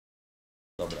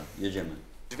jedziemy.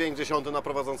 Dźwięk 10 na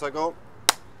prowadzącego.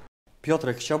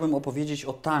 Piotrek, chciałbym opowiedzieć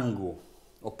o tangu,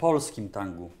 o polskim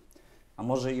tangu, a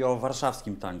może i o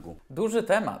warszawskim tangu. Duży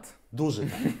temat. Duży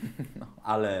temat,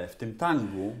 ale w tym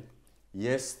tangu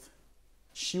jest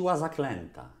siła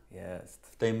zaklęta. Jest.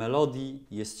 W tej melodii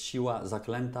jest siła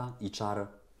zaklęta i czar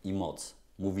i moc.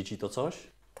 Mówi ci to coś?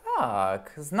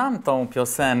 Tak, znam tą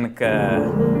piosenkę.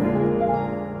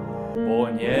 Bo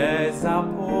nie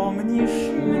zapomnisz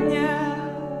mnie,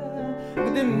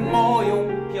 gdy moją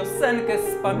piosenkę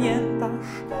spamiętasz.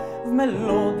 W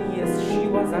melodii jest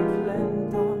siła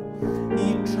zaklęta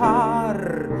i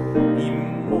czar i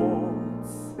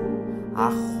moc. A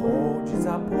choć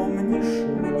zapomnisz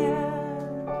mnie,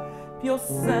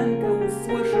 piosenkę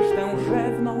usłyszysz tę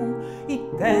rzewną i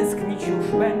tęsknić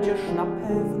już będziesz na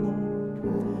pewno.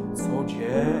 Co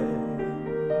dzień,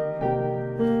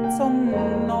 co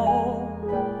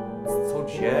noc, co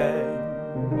dzień,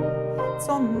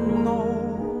 co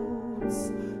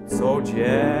noc, co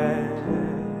dzień.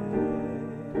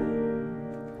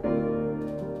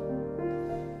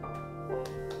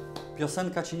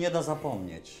 Piosenka ci nie da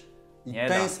zapomnieć. I Nie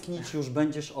tęsknić już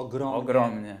będziesz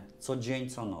Ogromnie. co dzień,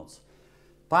 co noc.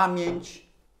 Pamięć,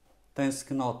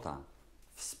 tęsknota,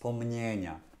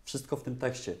 wspomnienia, wszystko w tym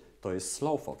tekście to jest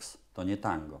slowfox, to nie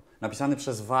tango. Napisany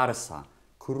przez Warsa,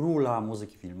 króla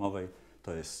muzyki filmowej,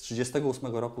 to jest z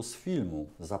 1938 roku z filmu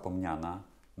Zapomniana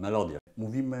melodia.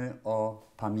 Mówimy o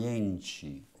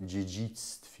pamięci,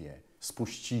 dziedzictwie,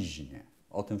 spuściźnie,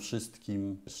 o tym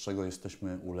wszystkim, z czego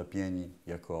jesteśmy ulepieni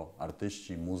jako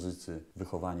artyści, muzycy,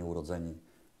 wychowani, urodzeni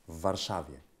w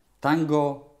Warszawie.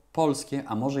 Tango polskie,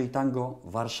 a może i tango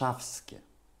warszawskie.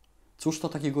 Cóż to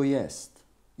takiego jest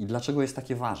i dlaczego jest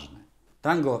takie ważne?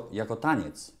 Tango jako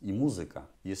taniec i muzyka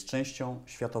jest częścią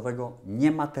światowego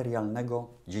niematerialnego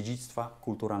dziedzictwa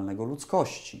kulturalnego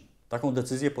ludzkości. Taką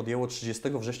decyzję podjęło 30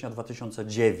 września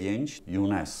 2009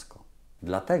 UNESCO.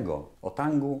 Dlatego o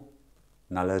tangu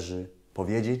należy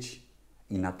powiedzieć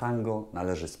i na tango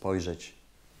należy spojrzeć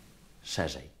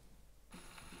szerzej.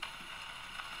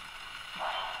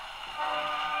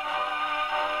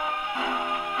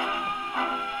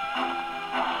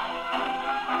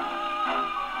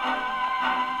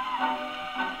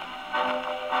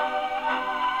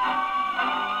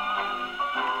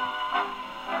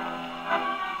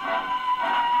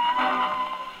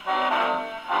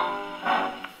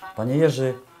 Panie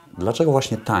Jerzy, dlaczego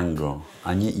właśnie tango,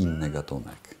 a nie inny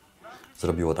gatunek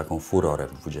zrobiło taką furorę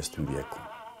w XX wieku?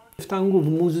 W tangu, w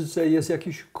muzyce jest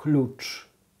jakiś klucz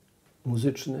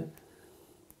muzyczny,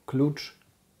 klucz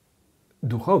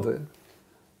duchowy,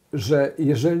 że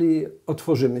jeżeli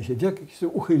otworzymy się, w jakiś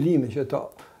sposób uchylimy się,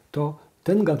 to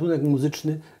ten gatunek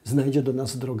muzyczny znajdzie do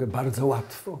nas drogę bardzo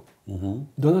łatwo.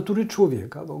 Do natury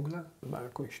człowieka w ogóle. Ma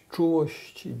jakąś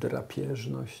czułość i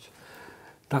drapieżność.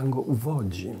 Tango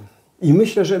uwodzi. I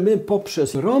myślę, że my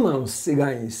poprzez romans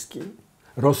cygański,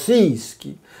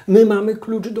 rosyjski, my mamy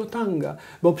klucz do tanga,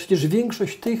 bo przecież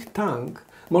większość tych tang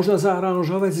można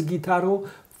zaaranżować z gitarą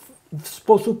w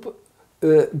sposób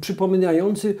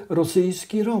przypominający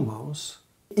rosyjski romans.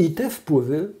 I te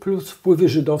wpływy, plus wpływy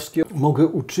żydowskie, mogły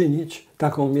uczynić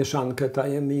taką mieszankę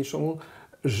tajemniczą,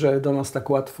 że do nas tak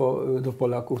łatwo, do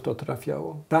Polaków to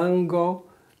trafiało. Tango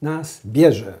nas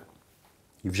bierze.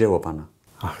 I wzięło pana.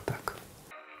 Ach tak.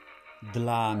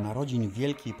 Dla narodzin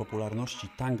wielkiej popularności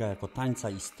tanga jako tańca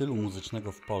i stylu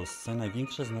muzycznego w Polsce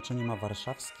największe znaczenie ma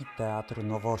Warszawski Teatr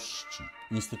Nowości.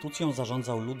 Instytucją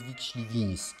zarządzał Ludwik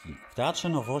Śliwiński. W Teatrze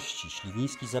Nowości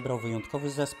Śliwiński zebrał wyjątkowy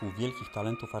zespół wielkich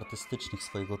talentów artystycznych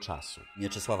swojego czasu.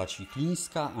 Mieczysława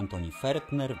Ćwiklińska, Antoni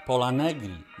Fertner, Pola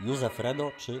Negri, Józef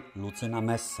Redo czy Lucyna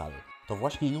Messal. To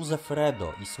właśnie Józef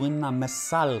Redo i słynna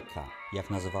Messalka, jak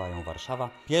nazywała ją Warszawa,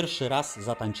 pierwszy raz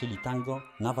zatańczyli tango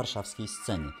na warszawskiej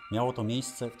scenie. Miało to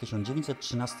miejsce w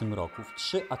 1913 roku w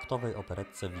trzyaktowej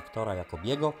operetce Wiktora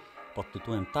Jakobiego pod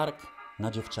tytułem Targ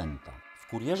na dziewczęta. W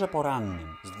Kurierze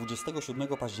Porannym z 27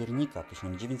 października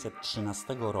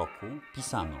 1913 roku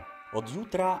pisano: od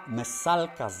jutra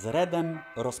Messalka z Redem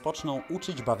rozpoczną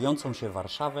uczyć bawiącą się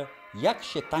Warszawę, jak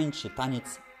się tańczy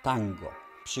taniec tango.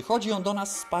 Przychodzi on do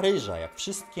nas z Paryża, jak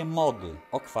wszystkie mody,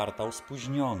 o kwartał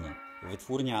spóźniony.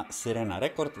 Wytwórnia Syrena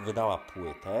Record wydała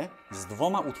płytę z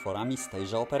 2 utworami z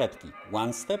tejże operetki: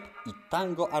 One Step i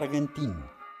Tango Argentine.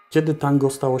 Kiedy tango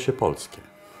stało się polskie?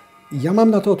 Ja mam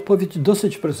na to odpowiedź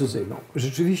dosyć precyzyjną,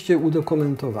 rzeczywiście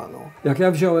udokumentowaną. Jak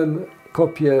ja wziąłem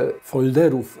kopię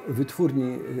folderów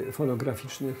wytwórni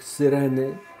fonograficznych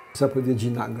Syreny,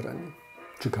 zapowiedzi nagrań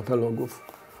czy katalogów,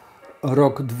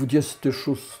 rok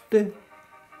 26,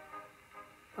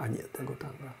 a nie tego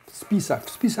tanga.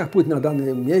 W spisach płyt na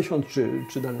dany miesiąc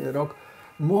czy dany rok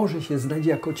może się znajdzie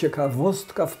jako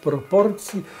ciekawostka w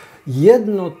proporcji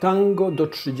 1 tango do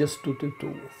 30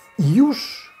 tytułów. I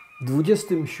już w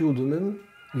 27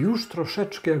 już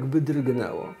troszeczkę jakby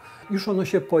drgnęło. Już ono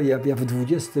się pojawia w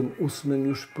 28,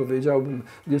 już powiedziałbym,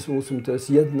 28 to jest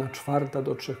 1/4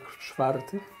 do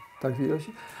 3/4, tak widać,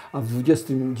 a w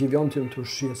 29 to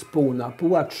już jest pół na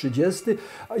pół, a 30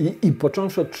 i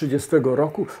począwszy od 30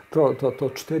 roku to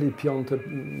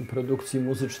 4/5 produkcji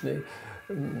muzycznej,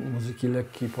 muzyki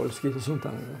lekkiej polskiej to są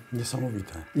tango.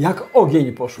 Niesamowite. Jak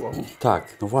ogień poszło.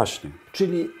 Tak, no właśnie.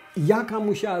 Czyli jaka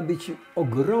musiała być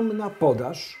ogromna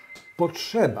podaż,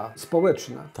 potrzeba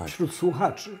społeczna wśród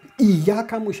słuchaczy i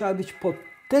jaka musiała być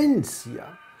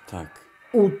potencja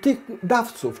u tych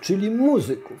dawców, czyli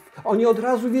muzyków. Oni od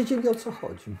razu wiedzieli, o co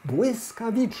chodzi.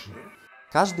 Błyskawicznie.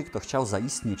 Każdy, kto chciał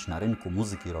zaistnieć na rynku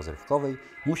muzyki rozrywkowej,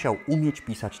 musiał umieć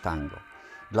pisać tango.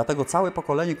 Dlatego całe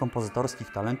pokolenie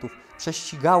kompozytorskich talentów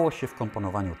prześcigało się w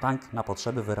komponowaniu tang na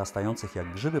potrzeby wyrastających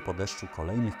jak grzyby po deszczu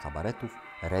kolejnych kabaretów,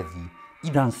 rewii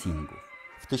i dansingów.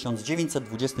 W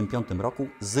 1925 roku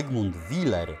Zygmunt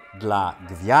Willer dla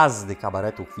gwiazdy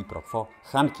kabaretu Qui pro quo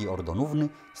Hanki Ordonówny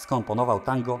skomponował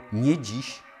tango Nie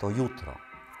dziś, to jutro.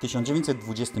 W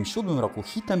 1927 roku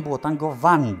hitem było tango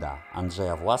Wanda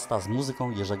Andrzeja Własta z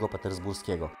muzyką Jerzego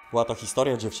Petersburskiego. Była to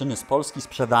historia dziewczyny z Polski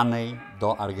sprzedanej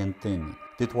do Argentyny.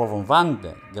 Tytułową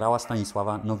Wandę grała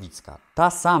Stanisława Nowicka. Ta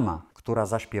sama, która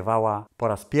zaśpiewała po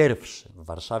raz pierwszy w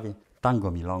Warszawie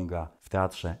tango milonga w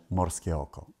Teatrze Morskie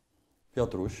Oko.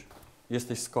 Piotruś,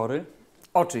 jesteś skory?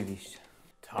 Oczywiście.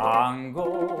 Tango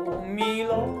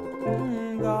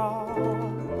milonga,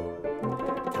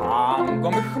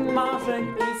 tango mych marzeń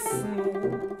i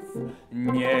snów,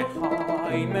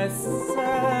 niechaj me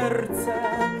serce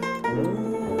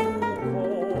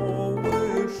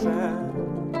ukołysze.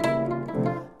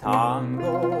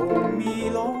 Tango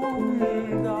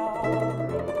milonga,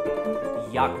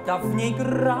 jak dawniej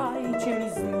grajcie mi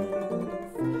znów,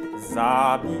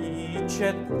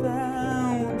 zabicie tę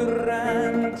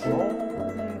dręczącą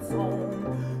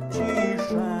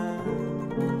ciszę.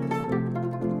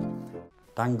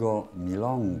 Tango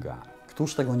milonga.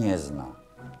 Któż tego nie zna?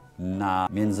 Na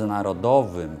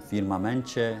międzynarodowym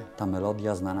firmamencie ta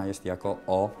melodia znana jest jako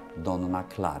O Donna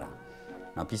Clara.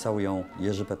 Napisał ją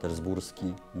Jerzy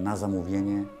Petersburski na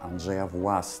zamówienie Andrzeja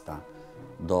Własta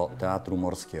do Teatru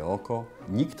Morskie Oko.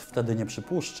 Nikt wtedy nie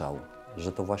przypuszczał,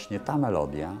 że to właśnie ta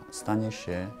melodia stanie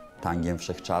się tangiem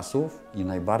wszechczasów i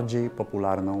najbardziej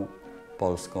popularną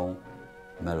polską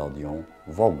melodią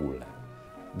w ogóle.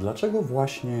 Dlaczego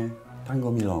właśnie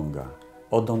tango milonga,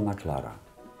 O Donna Clara,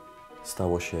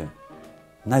 stało się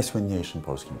najsłynniejszym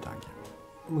polskim tangiem?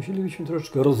 Musielibyśmy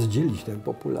troszeczkę rozdzielić tę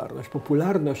popularność.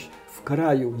 Popularność w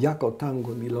kraju jako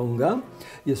tango milonga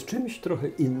jest czymś trochę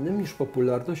innym niż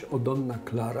popularność O Donna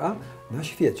Clara na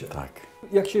świecie. Tak.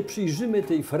 Jak się przyjrzymy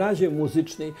tej frazie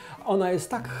muzycznej, ona jest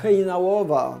tak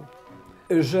hejnałowa,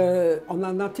 że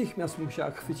ona natychmiast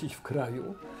musiała chwycić w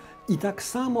kraju i tak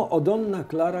samo O Donna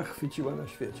Clara chwyciła na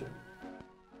świecie.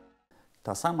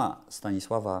 Ta sama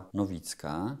Stanisława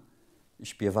Nowicka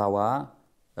śpiewała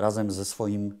razem ze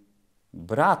swoim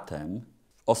bratem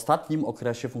w ostatnim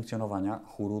okresie funkcjonowania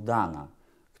chóru Dana,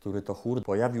 który to chór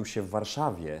pojawił się w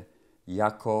Warszawie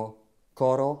jako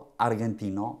Coro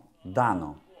Argentino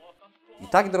Dano. I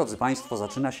tak, drodzy Państwo,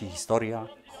 zaczyna się historia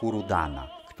chóru Dana,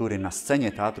 który na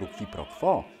scenie Teatru Qui pro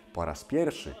quo po raz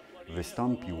pierwszy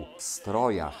wystąpił w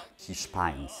strojach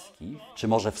hiszpańskich, czy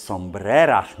może w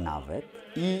sombrerach nawet,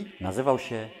 i nazywał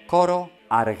się Coro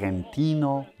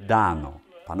Argentino Dano.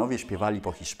 Panowie śpiewali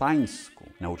po hiszpańsku,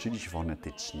 nauczyli się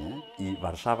fonetycznie i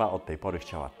Warszawa od tej pory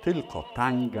chciała tylko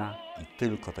tanga i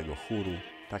tylko tego chóru.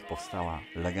 Tak powstała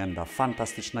legenda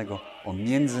fantastycznego o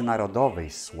międzynarodowej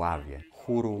sławie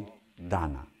chóru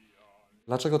Dana.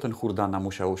 Dlaczego ten chór Dana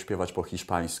musiał śpiewać po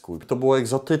hiszpańsku? To było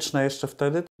egzotyczne jeszcze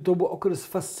wtedy? To był okres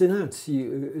fascynacji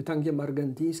tangiem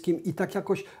argentyńskim i tak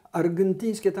jakoś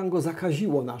argentyńskie tango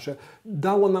zakaziło nasze,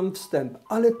 dało nam wstęp,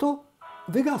 ale to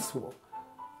wygasło.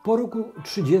 Po roku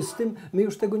 30 my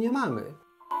już tego nie mamy.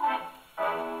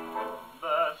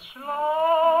 Bez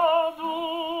śladu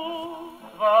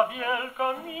twa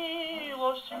wielka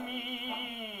miłość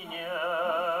minie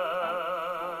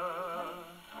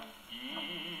i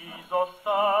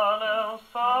zostanę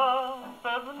sam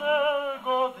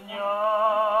pewnego dnia.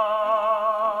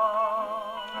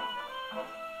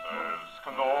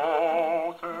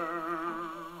 Tęsknoty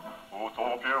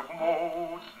utopię w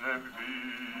mocnym winie.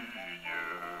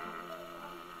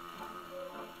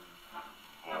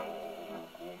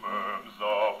 Wokół mym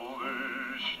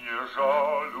zabłyśnie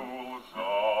żalu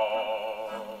łza.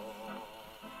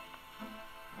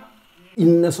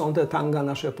 Inne są te tanga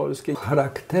nasze polskie w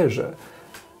charakterze,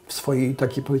 w swojej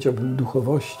takiej, powiedziałbym,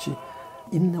 duchowości.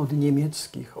 Inne od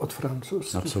niemieckich, od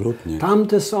francuskich. Absolutnie.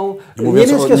 Tamte są...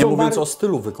 Nie mówiąc o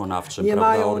stylu wykonawczym, nie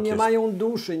prawda? nie mają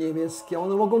duszy niemieckie.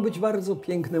 One mogą być bardzo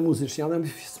piękne muzycznie, one mogą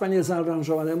być wspaniale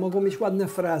zaaranżowane, mogą mieć ładne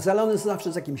frazy, ale one są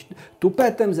zawsze z jakimś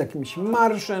tupetem, z jakimś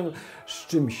marszem, z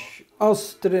czymś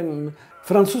ostrym.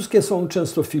 Francuskie są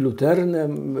często filuterne,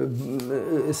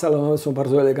 salonowe są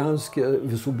bardzo eleganckie,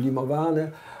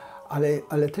 wysublimowane,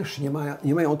 ale też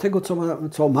nie mają tego,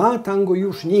 co ma tango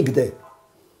już nigdy.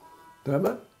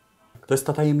 Prawda? To jest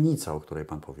ta tajemnica, o której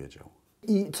pan powiedział.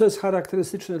 I co jest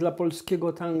charakterystyczne dla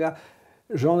polskiego tanga,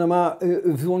 że ona ma,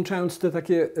 wyłączając te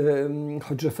takie,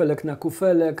 choćże felek na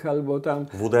kufelek, albo tam...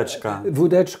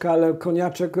 Wódeczka, ale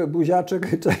koniaczek,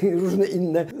 buziaczek, czy różne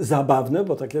inne zabawne,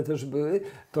 bo takie też były,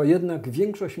 to jednak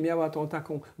większość miała tą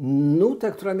taką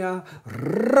nutę, która miała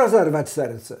rozerwać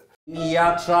serce.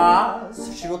 Mija czas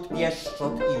wśród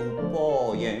pieszczot i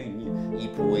upojeń i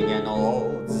płynie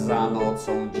noc za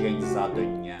nocą, dzień za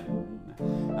dniem.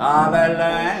 Ale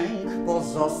lęk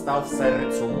pozostał w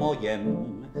sercu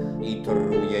mojem i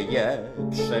truje je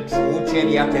przeczuciem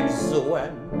jakimś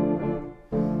złem.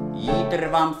 I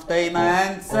trwam w tej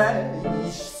męce,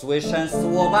 iż słyszę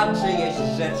słowa czyjeś,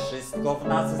 że wszystko w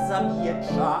nas zabije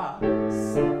czas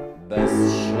bez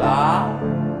śladu.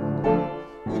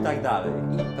 I tak dalej,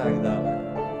 i tak dalej.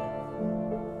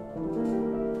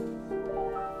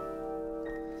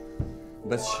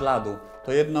 Bez śladu.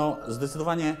 To jedno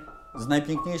zdecydowanie z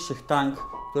najpiękniejszych tang,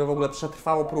 które w ogóle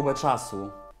przetrwało próbę czasu.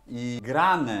 I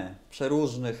grane w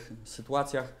przeróżnych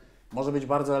sytuacjach może być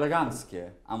bardzo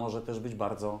eleganckie, a może też być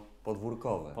bardzo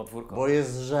podwórkowe. Bo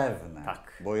jest rzewne,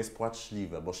 tak. Bo jest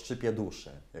płaczliwe, bo szczypie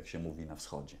duszę, jak się mówi na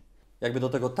wschodzie. Jakby do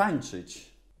tego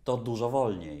tańczyć, to dużo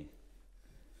wolniej.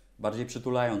 Bardziej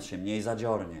przytulając się, mniej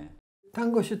zadziornie.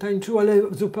 Tango się tańczyło, ale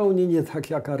zupełnie nie tak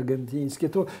jak argentyńskie.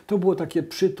 To było takie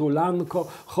przytulanko,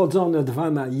 chodzone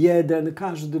 2 na 1.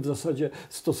 Każdy w zasadzie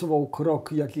stosował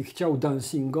krok, jaki chciał,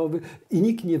 dansingowy i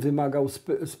nikt nie wymagał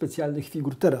specjalnych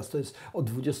figur. Teraz to jest od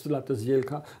 20 lat, to jest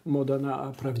wielka moda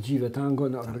na prawdziwe tango,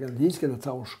 na argentyńskie, na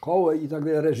całą szkołę i tak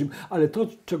dalej, reżim. Ale to,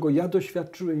 czego ja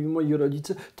doświadczyłem i moi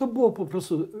rodzice, to było po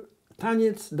prostu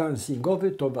taniec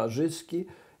dansingowy, towarzyski,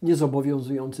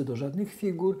 niezobowiązujący do żadnych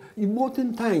figur i było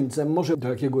tym tańcem, może do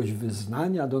jakiegoś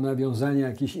wyznania, do nawiązania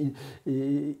jakiejś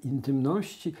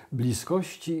intymności,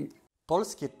 bliskości.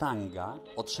 Polskie tanga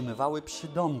otrzymywały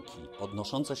przydomki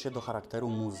odnoszące się do charakteru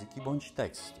muzyki bądź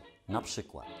tekstu. Na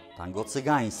przykład tango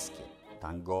cygańskie,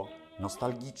 tango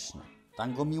nostalgiczne,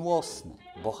 tango miłosne,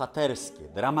 bohaterskie,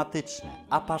 dramatyczne,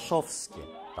 apaszowskie,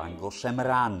 tango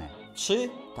szemrane czy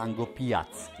tango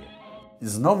pijackie.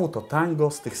 Znowu to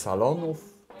tango z tych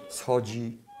salonów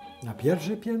schodzi na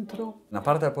pierwsze piętro, na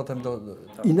parter, a potem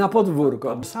i na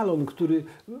podwórko. Salon, który,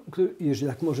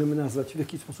 jeżeli tak możemy nazwać, w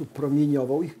jakiś sposób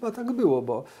promieniował i chyba tak było,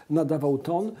 bo nadawał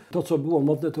ton. To, co było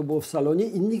modne, to było w salonie.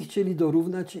 Inni chcieli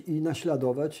dorównać i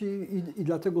naśladować i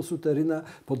dlatego suteryna,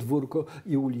 podwórko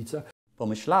i ulica.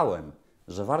 Pomyślałem,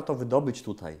 że warto wydobyć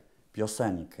tutaj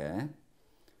piosenkę,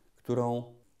 którą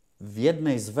w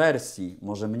jednej z wersji,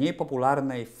 może mniej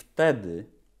popularnej wtedy,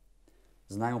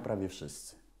 znają prawie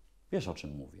wszyscy. Wiesz, o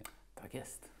czym mówię? Tak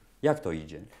jest. Jak to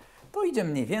idzie? To idzie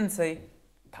mniej więcej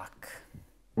tak.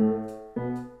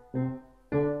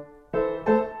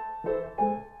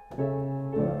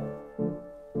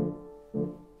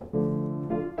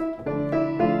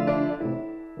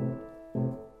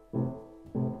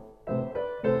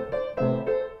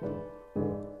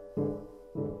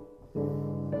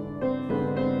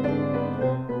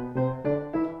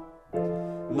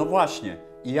 No właśnie.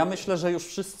 I ja myślę, że już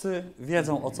wszyscy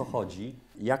wiedzą, o co chodzi.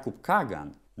 Jakub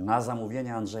Kagan na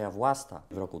zamówienie Andrzeja Własta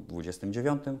w roku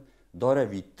 29 do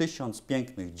rewii 1000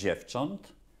 pięknych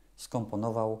dziewcząt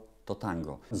skomponował to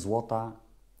tango. Złota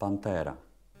Pantera.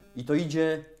 I to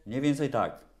idzie mniej więcej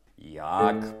tak.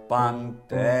 Jak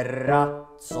pantera,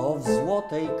 co w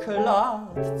złotej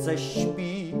klatce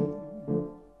śpi,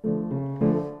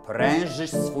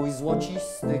 prężysz swój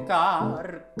złocisty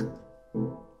kark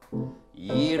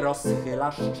i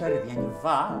rozchylasz czerwień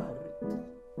warg,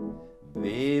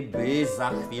 by za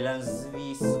chwilę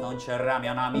zwisnąć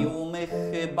ramionami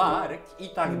umychy bark i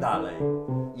tak dalej.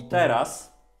 I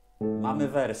teraz mamy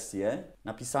wersję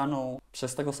napisaną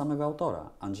przez tego samego autora,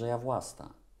 Andrzeja Własta.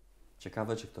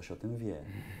 Ciekawe, czy ktoś o tym wie.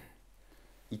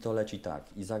 I to leci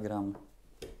tak. I zagram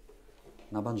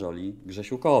na banjoli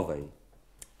grzesiukowej.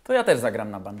 To ja też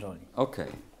zagram na banjoli.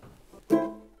 Okej.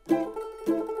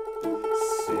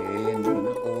 Syn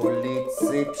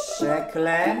ulicy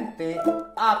przeklęty,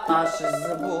 a pasz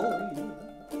zbój,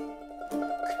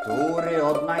 który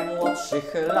od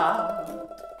najmłodszych lat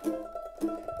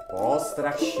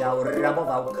postrach siał,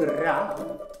 rabował krat,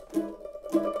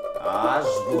 aż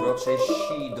w urocze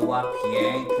sidła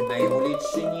pięknej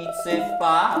ulicznicy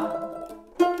wpadł.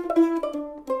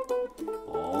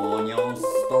 O nią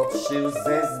stoczył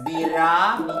ze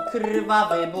zbirami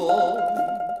krwawy bój,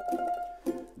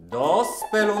 do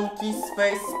spelunki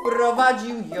swej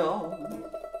sprowadził ją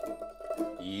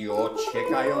i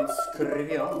ociekając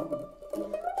krwią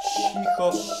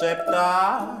cicho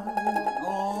szeptał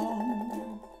on: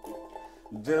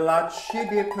 dla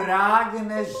ciebie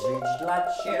pragnę żyć, dla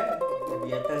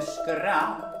ciebie też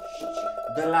kraść,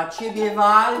 dla ciebie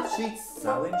walczyć z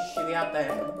całym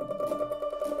światem.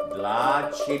 Dla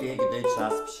ciebie, gdy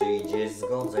czas przyjdzie,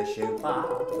 zgodzę się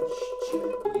paść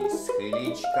i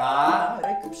schylić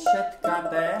kark przed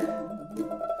katem.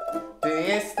 Ty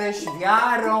jesteś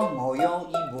wiarą moją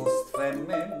i bóstwem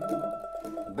mym,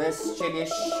 bez ciebie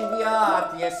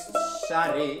świat jest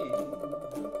szary.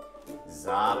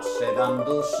 Zaprzedam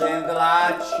duszę dla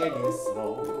ciebie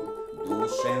swą,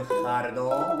 duszę hardą,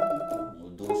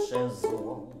 duszę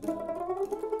złą.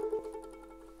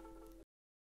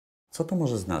 Co to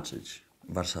może znaczyć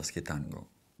warszawskie tango?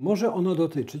 Może ono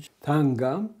dotyczyć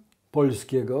tanga,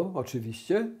 polskiego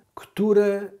oczywiście,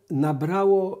 które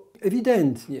nabrało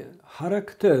ewidentnie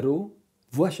charakteru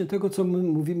właśnie tego, co my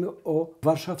mówimy o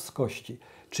warszawskości,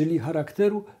 czyli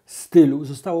charakteru stylu.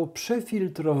 Zostało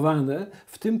przefiltrowane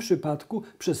w tym przypadku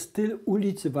przez styl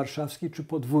ulicy Warszawskiej czy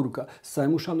podwórka, z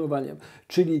całym uszanowaniem.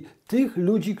 Czyli tych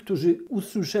ludzi, którzy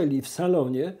usłyszeli w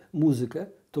salonie muzykę,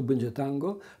 to będzie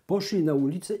tango, poszli na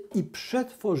ulicę i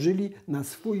przetworzyli na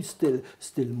swój styl.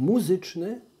 Styl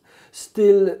muzyczny,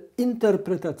 styl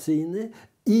interpretacyjny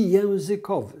i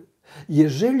językowy.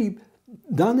 Jeżeli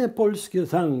dane polskie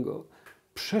tango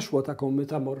przeszło taką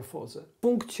metamorfozę,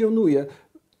 funkcjonuje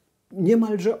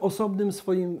niemalże osobnym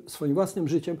swoim własnym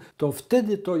życiem, to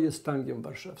wtedy to jest tangiem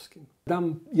warszawskim.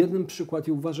 Dam jeden przykład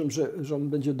i uważam, że on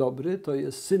będzie dobry. To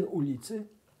jest Syn ulicy.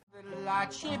 Dla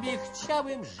ciebie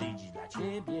chciałem żyć, dla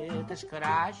ciebie też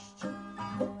kraść,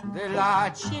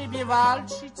 dla ciebie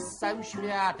walczyć z całym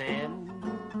światem.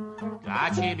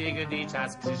 Dla ciebie, gdy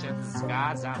czas przyszedł,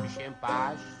 zgadzam się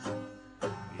paść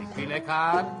i chylę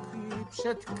karki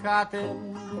przed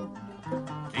katem.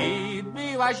 Ty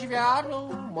byłaś wiarą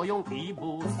moją i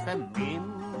bóstwem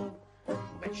mym,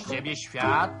 bez ciebie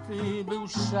świat był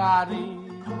szary.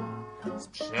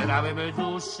 Sprzedałem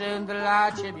duszę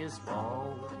dla ciebie swą,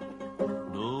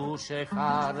 duszę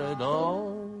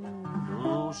hardą,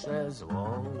 duszę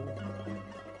złą.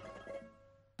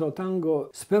 To tango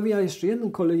spełnia jeszcze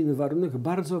jeden kolejny warunek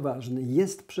bardzo ważny.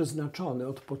 Jest przeznaczone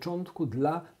od początku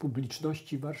dla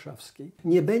publiczności warszawskiej.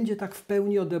 Nie będzie tak w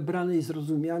pełni odebrane i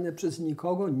zrozumiane przez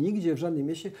nikogo, nigdzie, w żadnym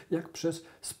mieście, jak przez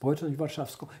społeczność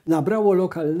warszawską. Nabrało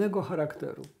lokalnego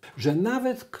charakteru, że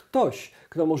nawet ktoś,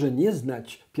 kto może nie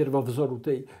znać pierwowzoru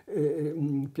tej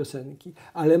piosenki,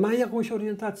 ale ma jakąś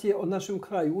orientację o naszym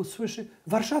kraju, usłyszy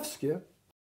warszawskie.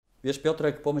 Wiesz,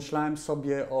 Piotrek, pomyślałem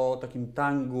sobie o takim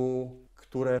tangu,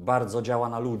 które bardzo działa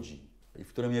na ludzi i w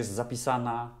którym jest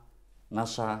zapisana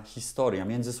nasza historia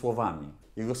między słowami.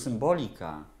 Jego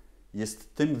symbolika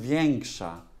jest tym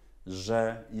większa,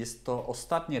 że jest to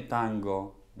ostatnie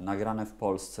tango nagrane w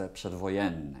Polsce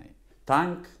przedwojennej.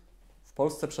 Tang w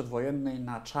Polsce przedwojennej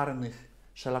na czarnych,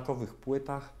 szelakowych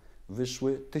płytach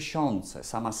wyszły tysiące.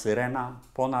 Sama Syrena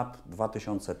ponad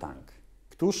 2000 tang.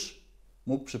 Któż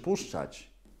mógł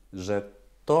przypuszczać, że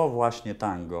to właśnie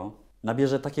tango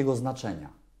nabierze takiego znaczenia,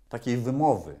 takiej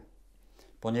wymowy,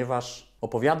 ponieważ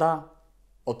opowiada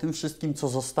o tym wszystkim, co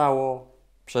zostało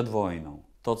przed wojną,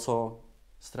 to, co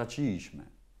straciliśmy,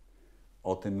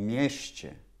 o tym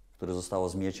mieście, które zostało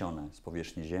zmiecione z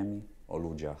powierzchni ziemi, o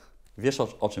ludziach. Wiesz,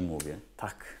 o czym mówię?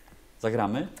 Tak.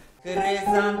 Zagramy?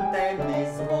 Chryzantemy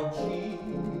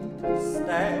złociste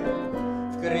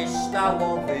w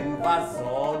kryształowym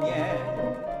wazonie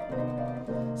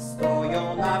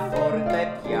stoją na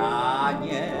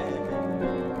fortepianie,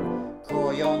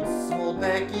 kojąc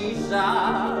smutek i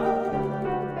żal.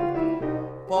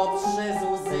 Poprzez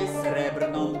łzy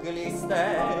srebrną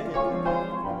mgliste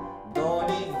do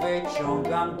nich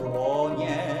wyciągam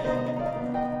dłonie,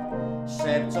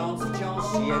 szepcząc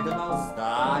wciąż jedno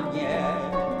zdanie: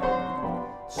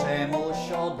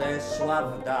 czemuś odeszła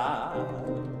w dal.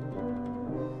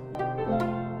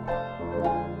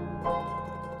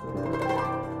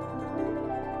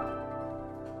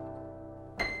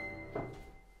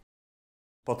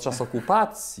 Podczas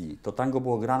okupacji to tango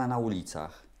było grane na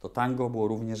ulicach. To tango było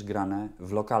również grane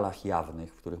w lokalach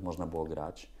jawnych, w których można było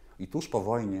grać. I tuż po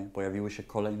wojnie pojawiły się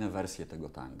kolejne wersje tego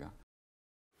tanga.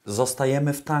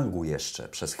 Zostajemy w tangu jeszcze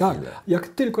przez Tak, chwilę. jak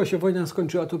tylko się wojna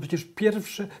skończyła, to przecież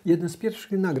jedne z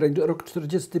pierwszych nagrań, rok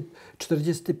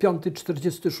 45,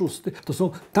 46, to są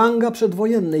tanga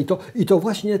przedwojenne i to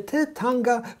właśnie te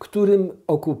tanga, którym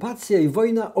okupacja i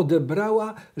wojna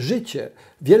odebrała życie,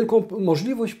 wielką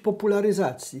możliwość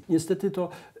popularyzacji. Niestety to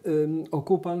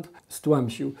okupant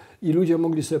stłamsił i ludzie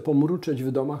mogli sobie pomruczeć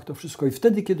w domach, to wszystko. I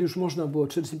wtedy, kiedy już można było,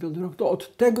 1945 rok, to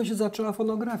od tego się zaczęła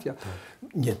fonografia.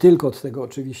 Nie tylko od tego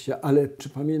oczywiście, ale czy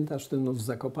pamiętasz tę noc w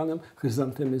Zakopanem,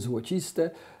 chryzantemy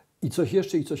złociste i coś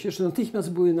jeszcze,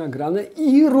 natychmiast były nagrane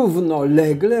i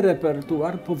równolegle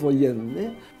repertuar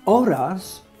powojenny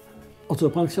oraz, o co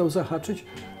pan chciał zahaczyć,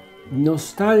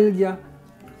 nostalgia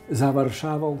za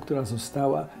Warszawą, która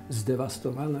została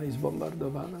zdewastowana i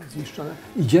zbombardowana, zniszczona.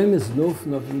 Idziemy znów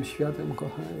nowym światem,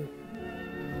 kochani.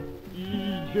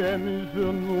 Idziemy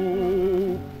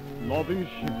znów nowym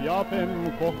światem,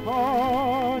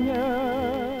 kochanie.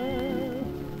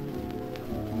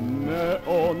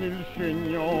 Neony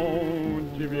lśnią,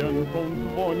 dźwięką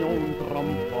dzwonią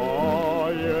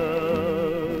tramwaje.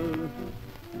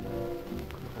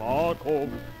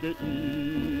 Krakowskie i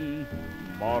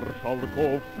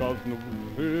Marszałkowska znów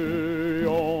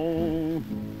żyją,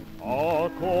 a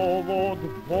koło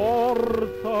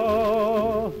dworca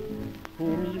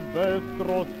szumi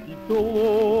beztroski tłum.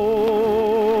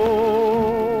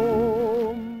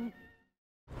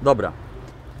 Dobra,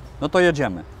 no to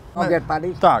jedziemy. Mogę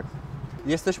palić? Tak,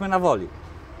 jesteśmy na Woli.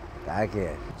 Tak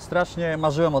jest. Strasznie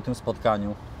marzyłem o tym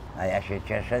spotkaniu. A ja się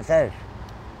cieszę też.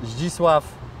 Zdzisław,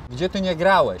 gdzie ty nie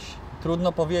grałeś?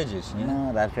 Trudno powiedzieć, nie?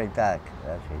 No raczej tak,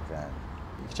 raczej tak.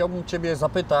 Chciałbym ciebie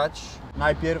zapytać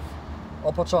najpierw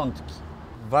o początki.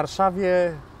 W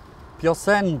Warszawie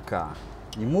piosenka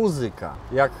i muzyka,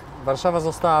 jak Warszawa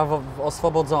została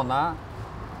oswobodzona,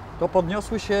 to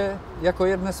podniosły się jako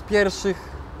jedne z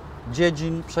pierwszych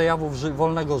dziedzin przejawów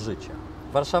wolnego życia.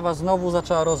 Warszawa znowu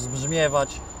zaczęła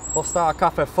rozbrzmiewać, powstała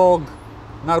Cafe Fog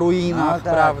na ruinach, no,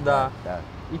 tak, prawda? Tak.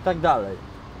 I tak dalej.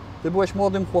 Ty byłeś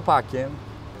młodym chłopakiem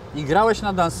i grałeś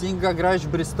na dansinga, grałeś w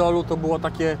Bristolu, to było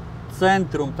takie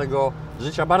centrum tego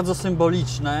życia, bardzo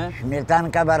symboliczne.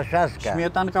 Śmietanka warszawska.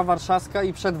 Śmietanka warszawska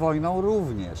i przed wojną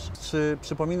również. Czy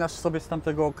przypominasz sobie z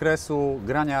tamtego okresu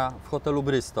grania w hotelu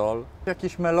Bristol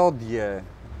jakieś melodie,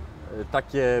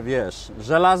 takie wiesz,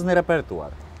 żelazny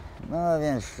repertuar? No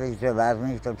więc z tych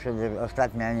żelaznych to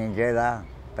ostatnia niedziela,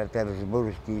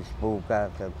 Petersburski, spółka,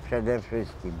 to przede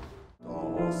wszystkim.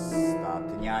 To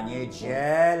ostatnia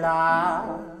niedziela,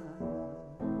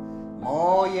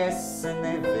 moje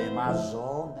sny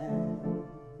wymarzone,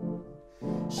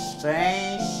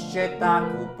 szczęście tak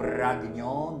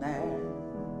upragnione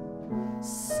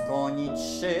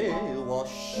skończyło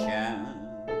się.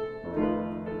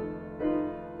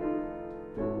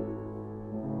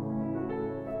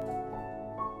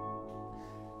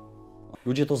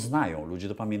 Ludzie to znają, ludzie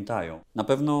to pamiętają. Na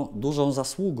pewno dużą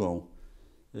zasługą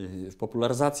w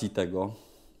popularyzacji tego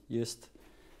jest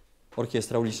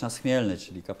Orkiestra Uliczna z Chmielnej,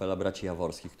 czyli kapela braci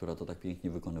Jaworskich, która to tak pięknie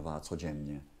wykonywała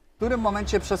codziennie. W którym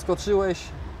momencie przeskoczyłeś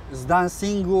z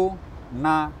dancingu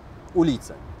na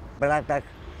ulicę? W latach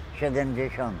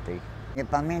 70. Nie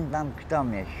pamiętam, kto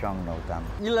mnie ściągnął tam.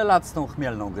 Ile lat z tą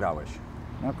Chmielną grałeś?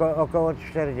 No, około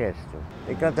 40.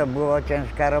 Tylko to było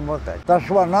ciężka robota. To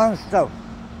szło non-stop.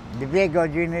 2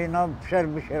 godziny, no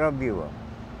przerwy się robiło.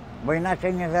 Bo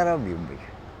inaczej nie zarobiłbyś.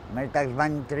 No i tak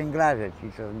zwani trynglarze,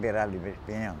 ci co zbierali bez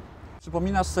pieniędzy.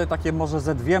 Przypominasz sobie takie może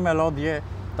ze 2 melodie,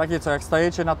 takie co jak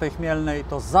stajecie na tej Chmielnej,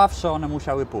 to zawsze one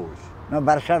musiały pójść. No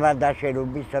Warszawa da się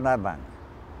lubić, to na bank.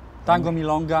 Tango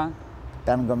milonga.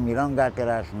 Tango milonga,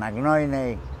 teraz na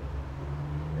Gnojnej.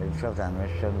 Co tam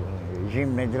jeszcze?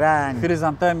 Zimny drań.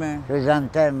 Chryzantemy.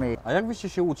 Chryzantemy. A jak byście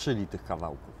się uczyli tych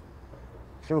kawałków?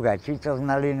 Słuchaj, ci co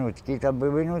znali nutki, to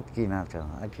były nutki na to,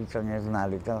 a ci co nie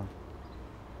znali, to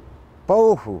po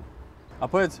uchu. A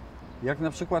powiedz, jak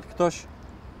na przykład ktoś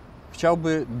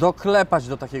chciałby doklepać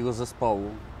do takiego zespołu,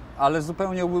 ale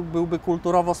zupełnie byłby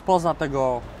kulturowo spoza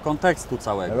tego kontekstu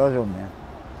całego. Rozumiem.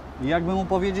 I jakby mu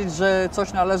powiedzieć, że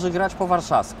coś należy grać po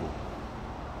warszawsku,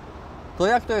 to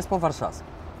jak to jest po warszawsku?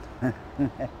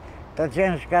 To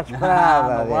ciężka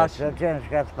sprawa, no wiesz, właśnie. to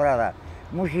ciężka sprawa.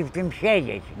 Musi w tym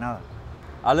siedzieć, no.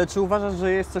 Ale czy uważasz,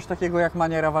 że jest coś takiego jak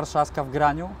maniera warszawska w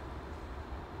graniu?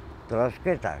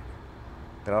 Troszkę tak.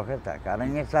 Trochę tak, ale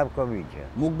nie całkowicie.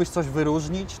 Mógłbyś coś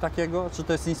wyróżnić takiego? Czy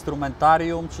to jest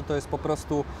instrumentarium, czy to jest po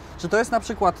prostu... Czy to jest na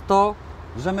przykład to,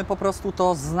 że my po prostu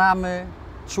to znamy,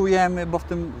 czujemy, bo w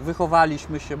tym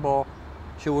wychowaliśmy się, bo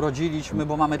się urodziliśmy,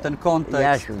 bo mamy ten kontekst?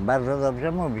 Jasiu, bardzo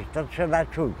dobrze mówisz, to trzeba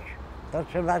czuć. To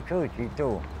trzeba czuć i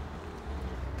tu.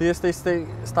 Ty jesteś z tej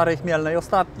starej Chmielnej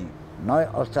ostatni. No i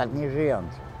ostatni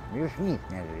żyjący. Już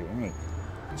nikt nie żyje, nikt.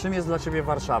 Czym jest dla Ciebie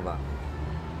Warszawa?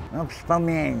 No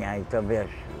wspomnienia i to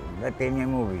wiesz, lepiej nie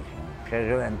mówić.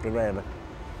 Przeżyłem tyle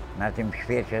na tym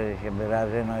świecie, że się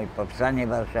wyrażę, no i powstanie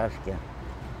warszawskie.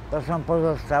 To są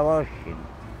pozostałości.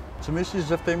 Czy myślisz,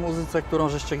 że w tej muzyce, którą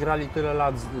żeście grali tyle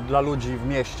lat dla ludzi w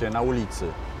mieście, na ulicy,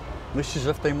 myślisz,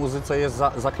 że w tej muzyce jest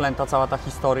zaklęta cała ta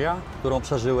historia, którą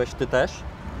przeżyłeś Ty też?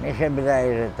 Mnie się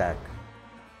wydaje, że tak.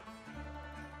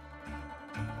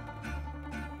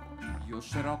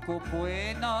 Już roku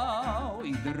płynął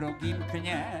i drugi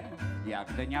mknie,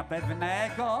 jak dnia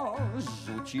pewnego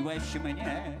rzuciłeś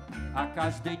mnie, a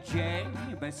każdy dzień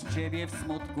bez ciebie w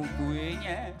smutku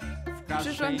płynie.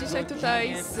 Przyszłam dzisiaj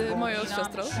tutaj z moją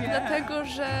siostrą, dlatego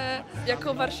że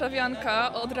jako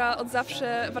warszawianka od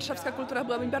zawsze warszawska kultura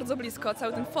była mi bardzo blisko.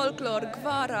 Cały ten folklor,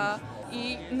 gwara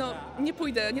i no nie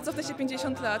pójdę, nie cofnę się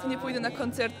 50 lat, nie pójdę na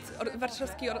koncert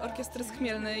Warszawskiej Orkiestry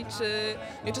Chmielnej czy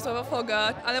Mieczysława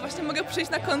Foga, ale właśnie mogę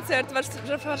przyjść na koncert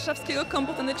Warszawskiego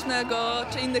Combo Tanecznego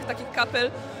czy innych takich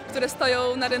kapel, które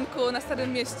stoją na rynku na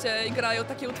Starym Mieście i grają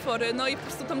takie utwory. No i po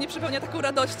prostu to mnie przepełnia taką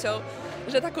radością,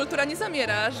 że ta kultura nie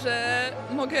zamiera, że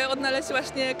mogę odnaleźć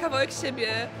właśnie kawałek siebie,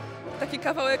 taki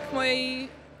kawałek mojej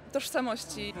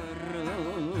tożsamości.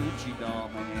 Wróć do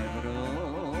mnie,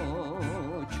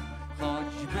 wróć,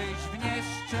 choćbyś w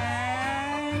nieszczęściu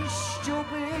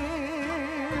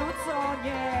był, co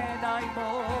nie daj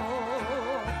Bóg,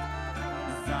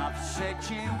 zawsze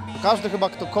cię mi... Każdy chyba,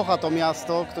 kto kocha to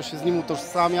miasto, kto się z nim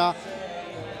utożsamia,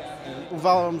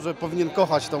 uważam, że powinien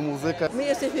kochać tą muzykę. My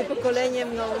jesteśmy pokoleniem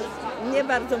nie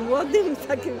bardzo młodym,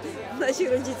 takim nasi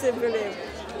rodzice byli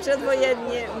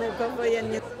przedwojennie, my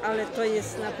powojennie, ale to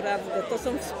jest naprawdę, to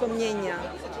są wspomnienia.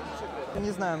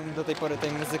 Nie znałem do tej pory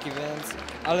tej muzyki, więc,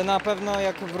 ale na pewno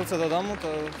jak wrócę do domu, to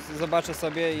zobaczę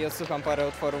sobie i odsłucham parę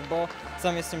utworów, bo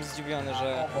sam jestem zdziwiony,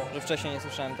 że wcześniej nie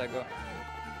słyszałem tego.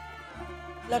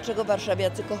 Dlaczego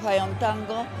warszawiacy kochają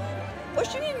tango?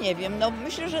 Właściwie nie wiem,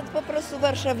 myślę, że po prostu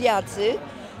warszawiacy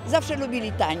zawsze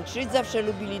lubili tańczyć, zawsze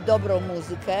lubili dobrą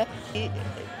muzykę i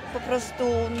po prostu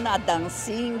na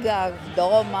dansingach, w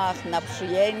domach, na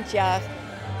przyjęciach,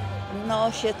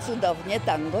 się cudownie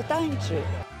tango tańczy.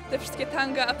 Te wszystkie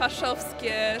tanga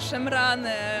apaszowskie,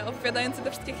 szemrane, opowiadające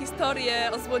te wszystkie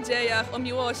historie o złodziejach, o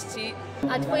miłości.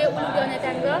 A twoje ulubione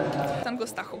tango? Tango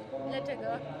Stachu. Dlaczego?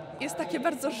 Jest takie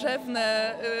bardzo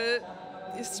rzewne,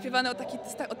 jest śpiewane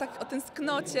o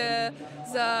tęsknocie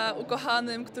za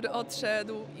ukochanym, który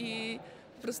odszedł i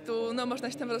po prostu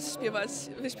można się tam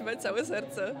wyśpiewać całe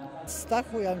serce.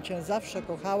 Stachu, ja bym Cię zawsze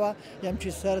kochała, ja bym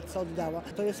Ci serce oddała.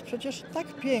 To jest przecież tak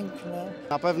piękne.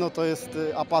 Na pewno to jest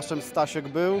Apaszem Stasiek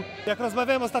był. Jak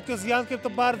rozmawiałem ostatnio z Jankiem, to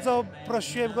bardzo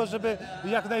prosiłem go, żeby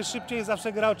jak najszybciej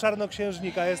zawsze grał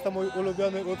Czarnoksiężnika. Jest to mój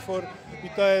ulubiony utwór i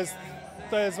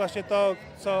to jest właśnie to,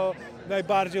 co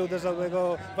najbardziej uderza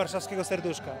mojego warszawskiego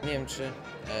serduszka. Nie wiem, czy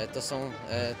to są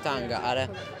tanga, ale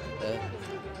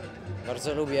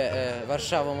bardzo lubię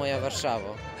Warszawo, moja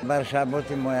Warszawo. Warszawo,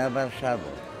 Ty moja Warszawo.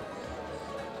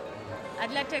 A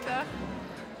dlaczego?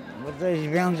 Bo to jest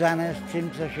związane z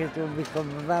tym, co się tu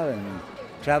wychowywałem.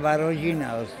 Cała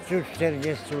rodzina od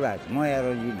 140 lat, moja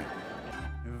rodzina.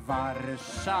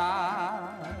 Warszawo,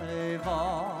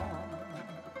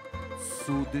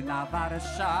 cudna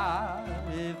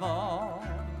Warszawo,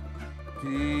 Ty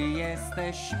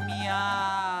jesteś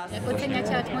miastem. Jak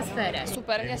oceniacie atmosferę?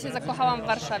 Super, ja się zakochałam w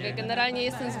Warszawie. Generalnie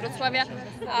jestem z Wrocławia,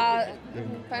 a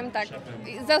powiem tak,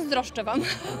 zazdroszczę Wam.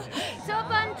 Co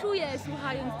Pan czuje,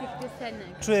 słuchając tych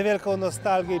piosenek? Czuję wielką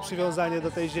nostalgię i przywiązanie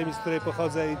do tej ziemi, z której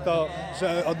pochodzę i to,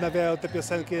 że odnawiają te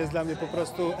piosenki jest dla mnie po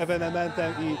prostu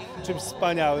ewenementem i czymś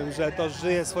wspaniałym, że to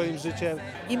żyje swoim życiem.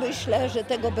 I myślę, że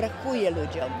tego brakuje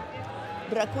ludziom.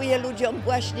 Brakuje ludziom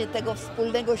właśnie tego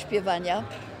wspólnego śpiewania,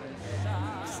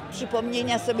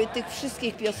 przypomnienia sobie tych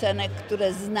wszystkich piosenek,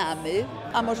 które znamy,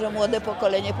 a może młode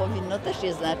pokolenie powinno też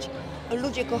je znać.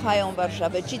 Ludzie kochają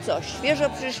Warszawę, ci co świeżo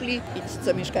przyszli i ci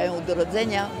co mieszkają od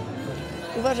urodzenia.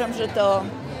 Uważam, że to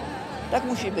tak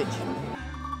musi być.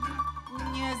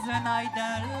 Nie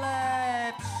znajdę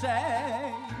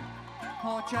lepszej,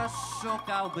 chociaż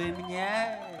szukałbym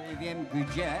nie wiem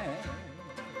gdzie.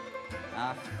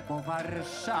 Ach, po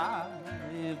Warszawo.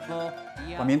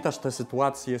 Pamiętasz te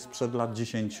sytuacje sprzed lat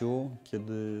 10,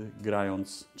 kiedy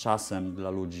grając czasem dla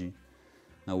ludzi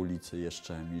na ulicy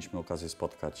jeszcze mieliśmy okazję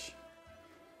spotkać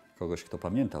kogoś, kto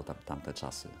pamiętał tamte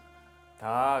czasy?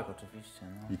 Tak, oczywiście.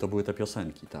 I to były te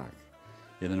piosenki, tak.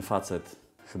 Jeden facet,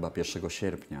 chyba 1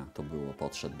 sierpnia to było,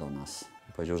 podszedł do nas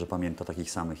i powiedział, że pamięta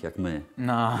takich samych jak my,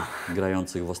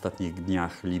 grających w ostatnich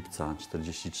dniach lipca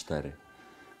 44.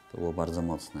 To było bardzo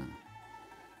mocne.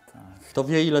 Kto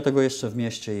wie, ile tego jeszcze w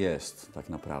mieście jest tak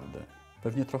naprawdę.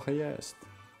 Pewnie trochę jest.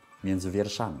 Między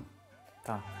wierszami.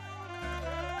 Tak.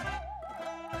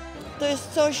 To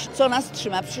jest coś, co nas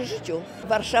trzyma przy życiu.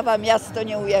 Warszawa, miasto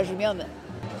nieujarzmione.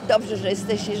 Dobrze, że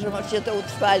jesteście, że możecie to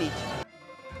utrwalić.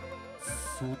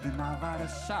 Cudna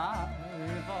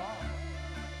Warszawo,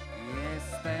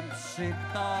 jestem przy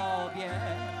Tobie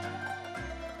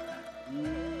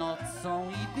nocą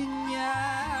i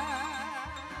dniem.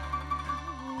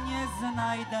 Nie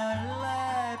znajdę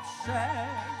lepszej,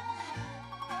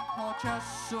 chociaż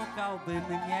szukałbym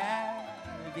nie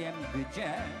wiem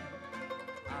gdzie.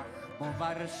 Ach, bo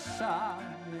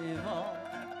Warszawo,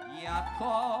 ja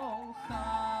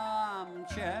kocham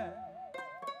Cię.